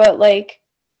know it, but like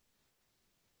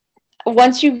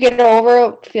once you get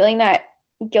over feeling that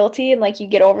guilty and like you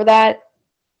get over that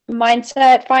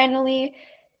mindset finally,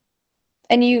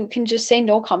 and you can just say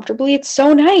no comfortably, it's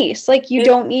so nice. Like you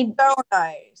don't need so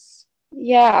nice.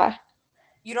 Yeah.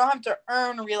 You don't have to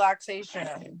earn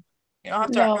relaxation. You don't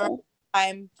have to earn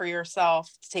time for yourself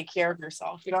to take care of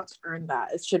yourself. You don't have to earn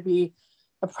that. It should be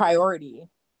a priority.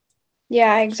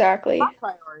 Yeah, exactly. Top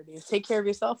priority. Take care of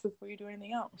yourself before you do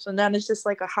anything else. And then it's just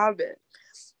like a habit.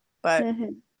 But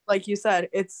like you said,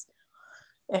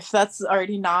 if that's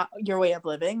already not your way of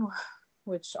living,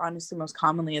 which honestly most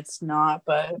commonly it's not,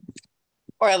 but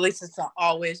or at least it's not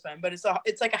always been, but it's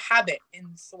like a habit, and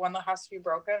it's the one that has to be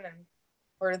broken in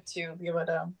order to be able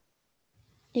to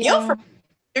heal from.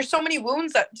 There's so many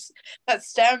wounds that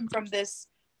stem from this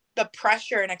the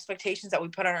pressure and expectations that we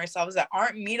put on ourselves that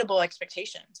aren't meetable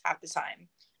expectations half the time.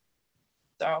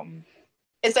 So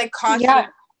it's like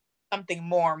constantly something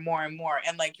more and more and more,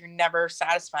 and like you're never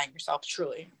satisfying yourself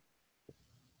truly.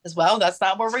 As well, that's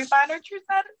not where we find our true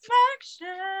satisfaction.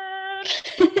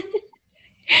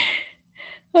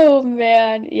 Oh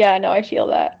man, yeah, no, I feel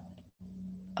that.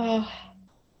 Oh.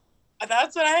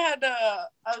 That's what I had to.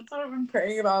 That's what I've been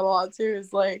praying about a lot too.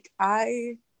 Is like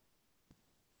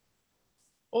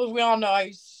well, we all know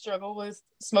I struggle with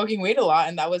smoking weed a lot,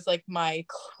 and that was like my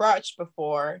crutch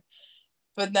before.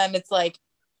 But then it's like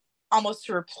almost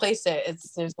to replace it,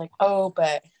 there's like, oh,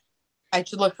 but I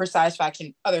should look for satisfaction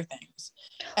in other things.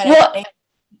 And well,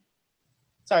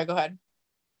 sorry, go ahead.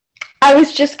 I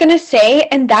was just gonna say,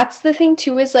 and that's the thing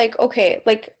too, is like, okay,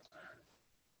 like,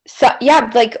 so yeah,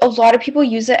 like a lot of people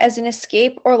use it as an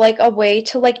escape or like a way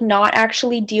to like not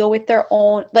actually deal with their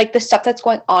own, like the stuff that's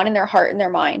going on in their heart and their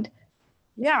mind.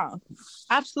 Yeah,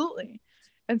 absolutely.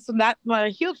 And so that when I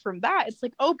healed from that, it's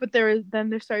like, oh, but there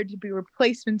started to be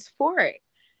replacements for it.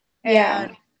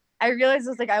 And I realized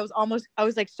I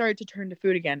was like started to turn to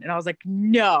food again. And I was like,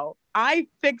 no, I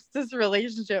fixed this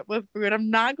relationship with food. I'm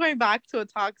not going back to a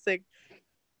toxic,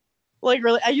 like,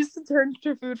 really. I used to turn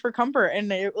to food for comfort,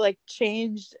 and it like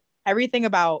changed everything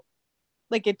about,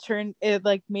 like, it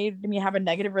like made me have a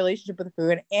negative relationship with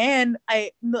food. And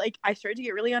I started to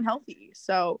get really unhealthy.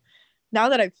 So now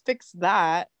that I've fixed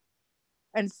that,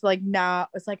 and it's like, now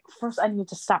it's like, first I need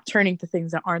to stop turning to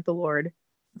things that aren't the Lord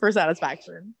for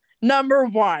satisfaction. Number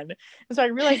one. And so I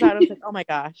realized that I was like, oh my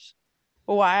gosh,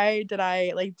 why did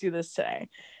I like do this today?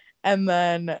 And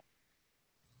then,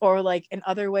 or like in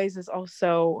other ways, is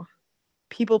also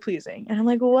people pleasing. And I'm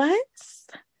like, what?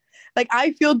 Like,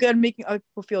 I feel good making other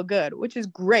people feel good, which is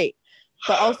great.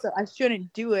 But also, I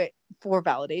shouldn't do it for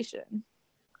validation.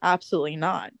 Absolutely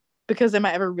not. Because am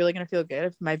I ever really going to feel good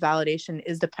if my validation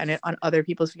is dependent on other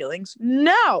people's feelings?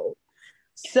 No.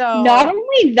 So not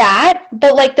only that,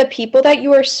 but like the people that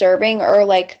you are serving or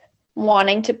like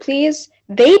wanting to please,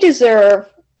 they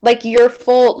deserve like your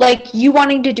full, like you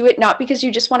wanting to do it not because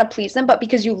you just want to please them, but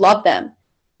because you love them.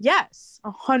 Yes,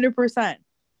 100%.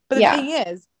 But the thing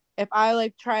is, if I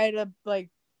like try to like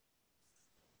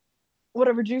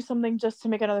whatever do something just to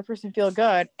make another person feel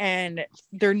good and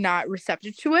they're not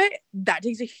receptive to it, that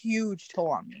takes a huge toll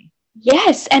on me.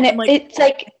 Yes, and it's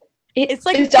like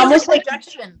it's almost like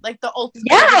rejection, like the ultimate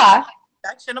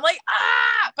rejection. I'm like,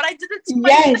 but I did it to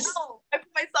myself. I put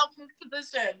myself in this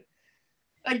position.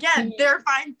 Again, they're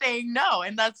fine saying no,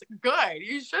 and that's good.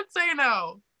 You should say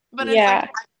no. But it's like, I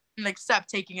can accept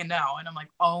taking a no, and I'm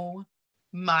like, oh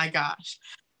my gosh.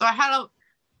 So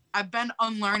I've been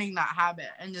unlearning that habit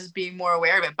and just being more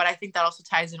aware of it. But I think that also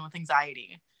ties in with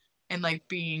anxiety and like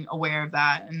being aware of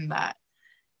that, and that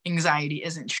anxiety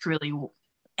isn't truly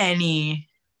any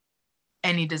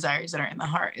desires that are in the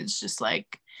heart. It's just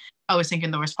like I was thinking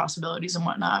the worst possibilities and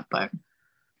whatnot, but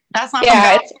that's not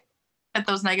that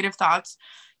those negative thoughts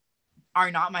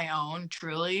are not my own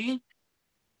truly.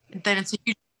 Then it's a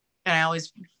huge, and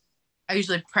I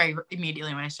usually pray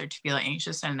immediately when I start to feel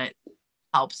anxious, and it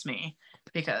helps me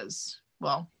because,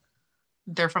 well,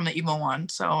 they're from the evil one.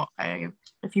 So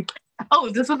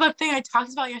this was the thing I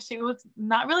talked about yesterday. It was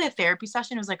not really a therapy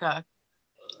session. It was like a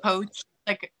coach.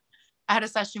 Like, I had a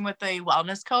session with a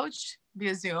wellness coach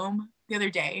via Zoom the other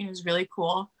day. It was really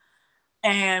cool.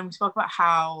 And we spoke about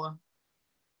how,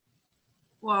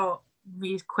 well,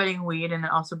 me quitting weed and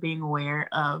also being aware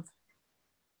that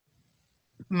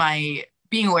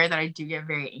I do get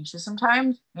very anxious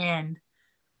sometimes and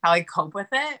how I cope with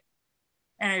it.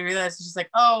 And I realized it's just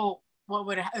like, oh,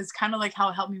 it's kind of like how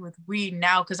it helped me with weed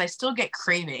now, because I still get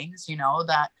cravings,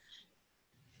 that,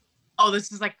 oh,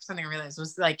 this is like something I realized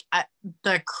was like,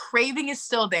 the craving is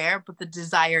still there, but the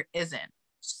desire isn't.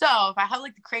 So if I have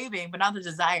like the craving, but not the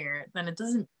desire, then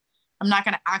I'm not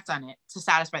going to act on it to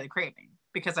satisfy the craving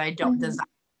because I don't desire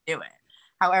to do it.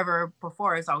 However,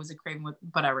 before it's always a craving with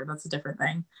whatever, that's a different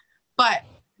thing. But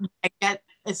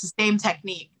it's the same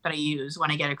technique that I use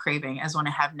when I get a craving as when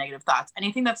I have negative thoughts.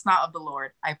 Anything that's not of the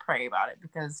Lord, I pray about it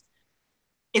because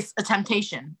it's a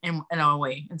temptation in a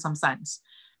way, in some sense.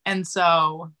 And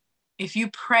so if you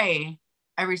pray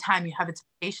every time you have a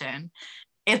temptation,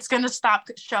 it's going to stop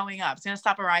showing up. It's going to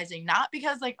stop arising. Not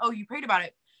because like, oh, you prayed about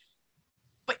it.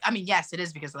 But I mean, yes, it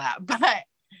is because of that. But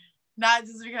not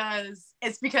just because.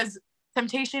 It's because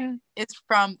temptation is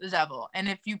from the devil. And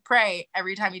if you pray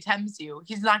every time he tempts you,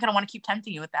 he's not going to want to keep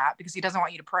tempting you with that because he doesn't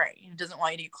want you to pray. He doesn't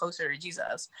want you to get closer to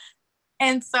Jesus.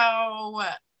 And so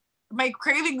my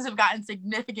cravings have gotten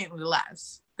significantly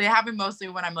less. They happen mostly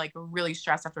when I'm like really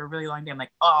stressed after a really long day. I'm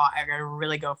like, oh, I gotta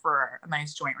really go for a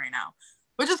nice joint right now.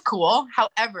 which is cool.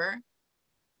 However,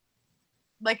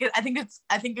 like I think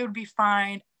it would be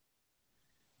fine.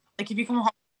 Like if you come home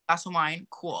with a glass of wine,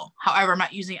 cool. However, I'm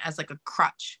not using it as like a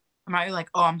crutch. I'm not like,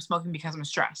 oh, I'm smoking because I'm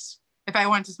stressed. If I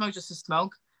wanted to smoke just to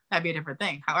smoke, that'd be a different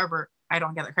thing. However, I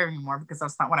don't get that craving anymore because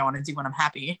that's not what I want to do when I'm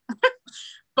happy.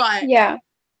 But Yeah.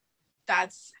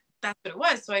 that's what it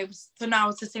was. So now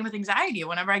it's the same with anxiety.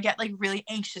 Whenever I get like really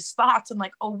anxious thoughts, I'm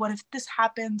like, oh, what if this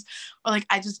happens? Or like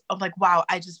I'm like, wow,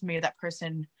 I just made that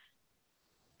person.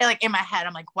 And like in my head,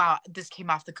 I'm like, wow, this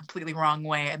came off the completely wrong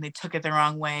way, and they took it the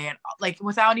wrong way, and like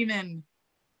without even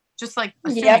just like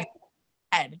assuming Yep.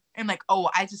 head and like, oh,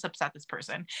 I just upset this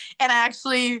person. And that's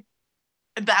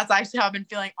actually how I've been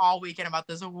feeling all weekend about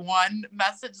this one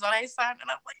message that I sent, and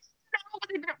I'm like, no,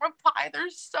 they didn't reply. They're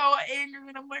so angry,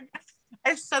 and I'm like,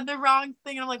 I said the wrong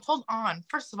thing, and I'm like, hold on.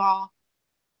 First of all,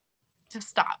 just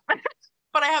stop.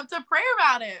 But I have to pray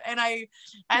about it, and I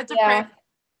had to pray for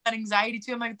that anxiety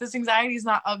too. I'm like, this anxiety is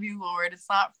not of you, Lord. It's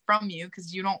not from you,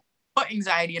 because you don't put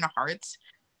anxiety in a heart.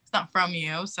 It's not from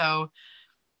you. So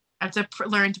I have to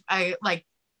learn. I'm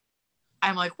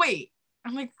like, wait.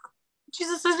 I'm like,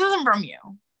 Jesus, this isn't from you.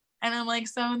 And I'm like,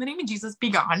 so in the name of Jesus, be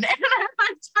gone. And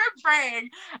I start praying.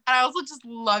 And I also just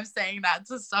love saying that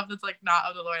to stuff that's like not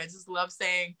of the Lord. I just love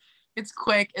saying it's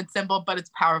quick, it's simple, but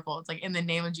it's powerful. It's like, in the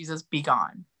name of Jesus, be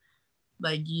gone.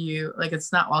 Like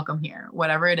it's not welcome here,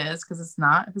 whatever it is, because it's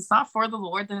not. If it's not for the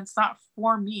Lord, then it's not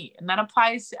for me. And that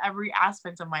applies to every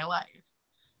aspect of my life.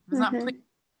 If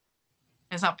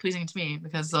it's not pleasing to me,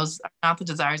 because those are not the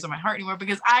desires of my heart anymore,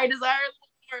 because I desire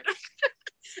the Lord.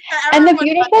 And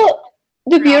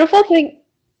the beautiful thing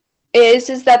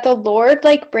is that the Lord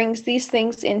like brings these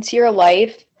things into your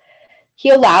life.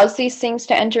 He allows these things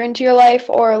to enter into your life,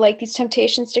 or like these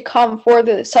temptations to come for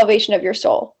the salvation of your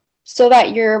soul, so that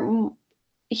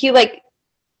he like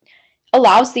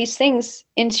allows these things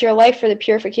into your life for the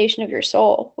purification of your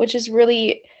soul, which is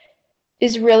really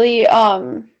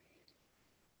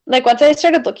like once I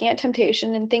started looking at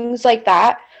temptation and things like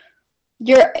that,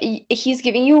 he's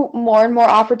giving you more and more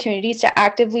opportunities to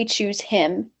actively choose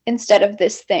him instead of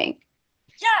this thing.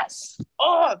 Yes.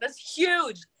 Oh, that's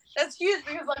huge. That's huge,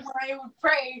 because like when I would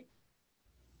pray,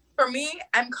 for me,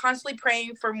 I'm constantly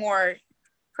praying for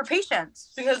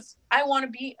patience, because I want to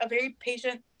be a very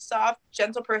patient, soft,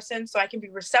 gentle person, so I can be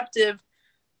receptive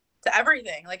to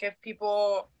everything. Like if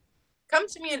people come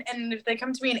to me and if they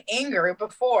come to me in anger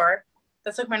before,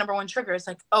 that's like my number one trigger. It's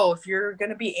like, oh, if you're going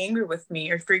to be angry with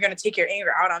me, or if you're going to take your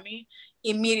anger out on me,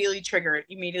 immediately trigger it.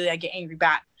 Immediately I get angry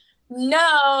back.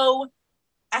 No,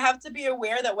 I have to be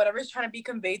aware that whatever's trying to be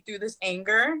conveyed through this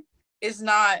anger is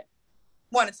not,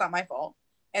 one, it's not my fault.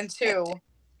 And two,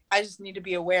 I just need to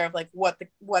be aware of like what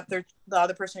the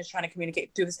other person is trying to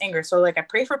communicate through this anger. So like I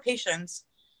pray for patience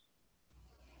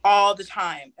all the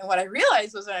time. And what I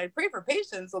realized was when I prayed for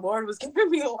patience, the Lord was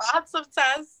giving me lots of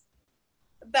tests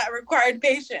that required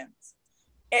patience,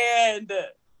 and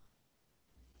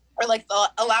or like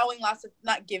allowing lots of,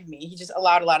 not give me, he just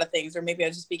allowed a lot of things, or maybe I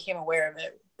just became aware of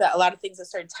it, that a lot of things that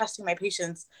started testing my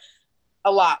patience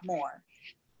a lot more.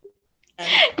 And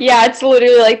yeah, it's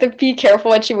literally like the be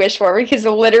careful what you wish for, because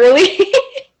literally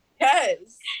yes.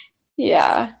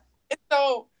 Yeah.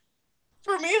 So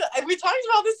for me, we talked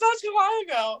about this not too long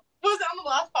ago. Was it on the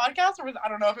last podcast, or I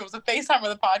don't know if it was a FaceTime or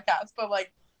the podcast, but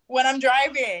like when I'm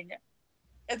driving,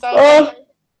 it's always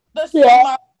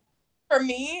for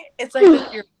me, it's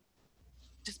like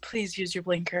just please use your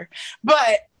blinker.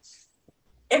 But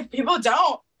if people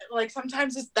don't, like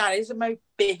sometimes that is my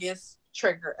biggest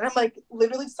trigger. And I'm like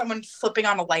literally someone flipping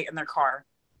on a light in their car.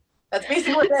 That's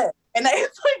basically what it is. And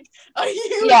it's like a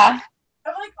huge, I'm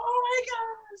like, oh my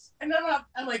gosh. And then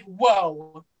I'm like,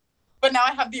 whoa. But now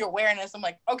I have the awareness. I'm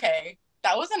like, okay,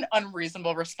 that was an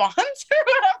unreasonable response or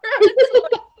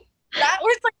whatever. That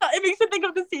was like, it makes me think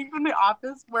of the scene from The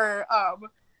Office where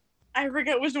I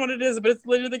forget which one it is, but it's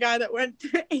literally the guy that went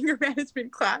to anger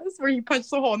management class where he punched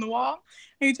the hole in the wall,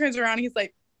 and he turns around and he's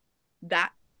like,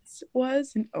 that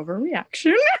was an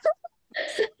overreaction.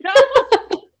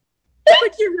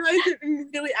 Like he realized it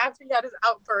immediately after he had his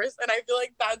outburst, and I feel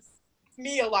like that's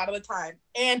me a lot of the time.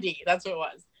 Andy, that's what it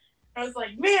was. I was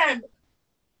like, man,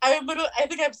 I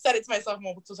think I've said it to myself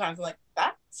multiple times. I'm like,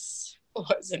 that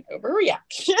was an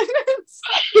overreaction.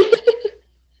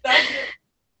 That's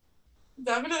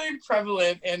definitely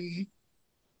prevalent and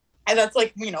that's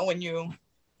like, you know, when you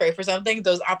pray for something,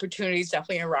 those opportunities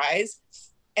definitely arise.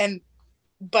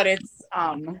 But it's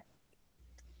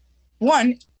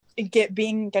one,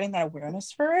 getting that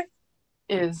awareness for it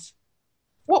is,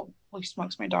 whoa, holy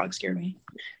smokes, my dog scared me.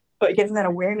 But getting that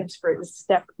awareness for it is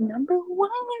step number one.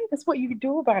 That's what you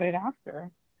do about it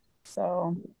after.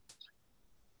 So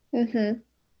Mm-hmm.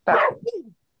 But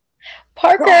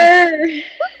Parker.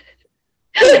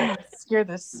 scared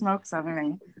the smokes out of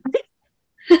me.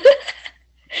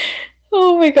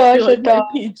 Oh my I gosh, feel a like my dog.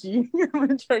 PG. I'm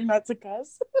gonna try not to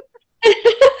cuss. Scared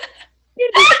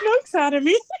the smokes out of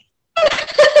me.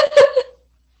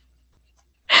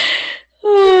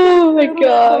 Oh my I don't know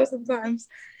god. sometimes.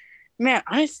 Man,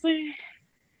 honestly,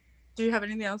 do you have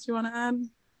anything else you want to add?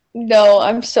 No,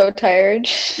 I'm so tired.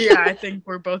 Yeah, I think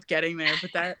we're both getting there,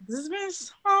 but this has been a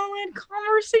solid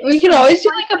conversation. We can always do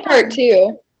like a part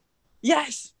 2.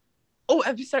 Yes. Oh,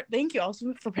 episode. Thank you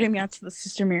also for putting me out to the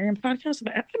Sister Miriam podcast.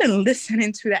 I've been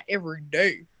listening to that every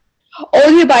day. Oh,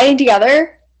 you buying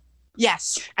together?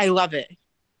 Yes, I love it.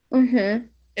 Mm-hmm.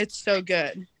 It's so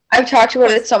good. I've talked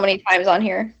about it so many times on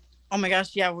here. Oh my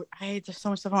gosh, yeah. There's so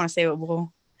much stuff I want to say, but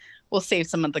we'll save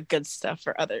some of the good stuff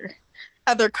for other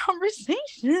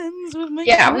conversations with my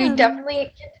Yeah, friends. we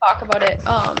definitely can talk about it.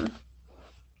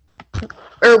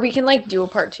 Or we can like do a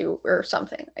part 2 or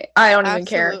something. I don't even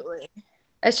care. Absolutely.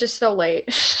 It's just so late.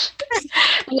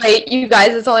 Late, you guys.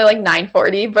 It's only like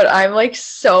 9:40, but I'm like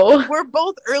so. We're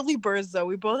both early birds, though.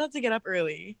 We both have to get up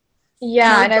early.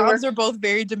 Yeah, and our I work. jobs are both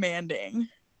very demanding.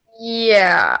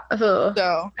 Yeah. Ugh.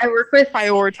 So I work with.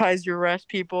 prioritize your rest,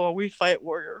 people. We fight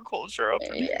warrior culture up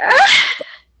in here. Yeah.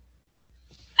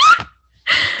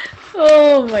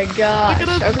 Oh my gosh. Look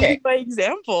at us Okay. lead by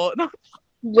example. All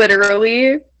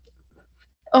Literally.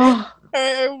 Oh. right,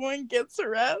 everyone gets a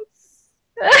rest.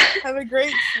 Have a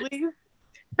great sleep.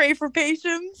 Pray for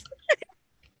patience.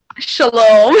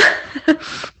 Shalom.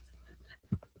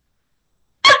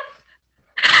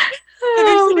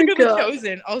 Oh my The god.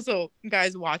 Chosen. Also,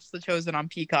 guys, watch The Chosen on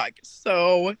Peacock.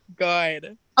 So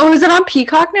good. Oh, is it on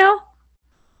Peacock now?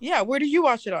 Yeah, where do you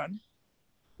watch it on?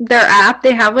 Their app.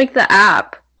 They have like the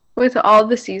app with all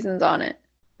the seasons on it.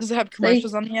 Does it have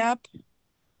commercials on the app?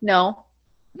 No.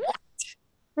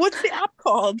 What's the app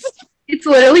called? It's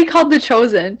literally called The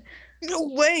Chosen. No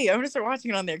way. I'm gonna start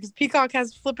watching it on there because Peacock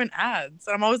has flipping ads.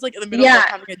 And I'm always like in the middle Yeah. of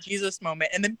having a Jesus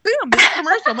moment, and then boom, this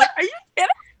commercial. I'm like, are you kidding?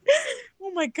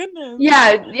 Oh my goodness.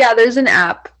 Yeah, there's an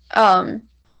app. And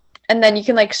then you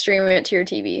can like stream it to your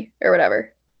TV or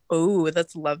whatever. Oh,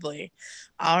 that's lovely.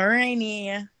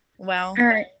 Alrighty. Well, All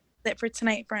right. that's it for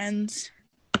tonight, friends.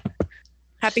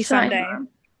 Happy Sign Sunday. on.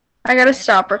 I gotta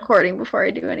stop recording before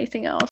I do anything else.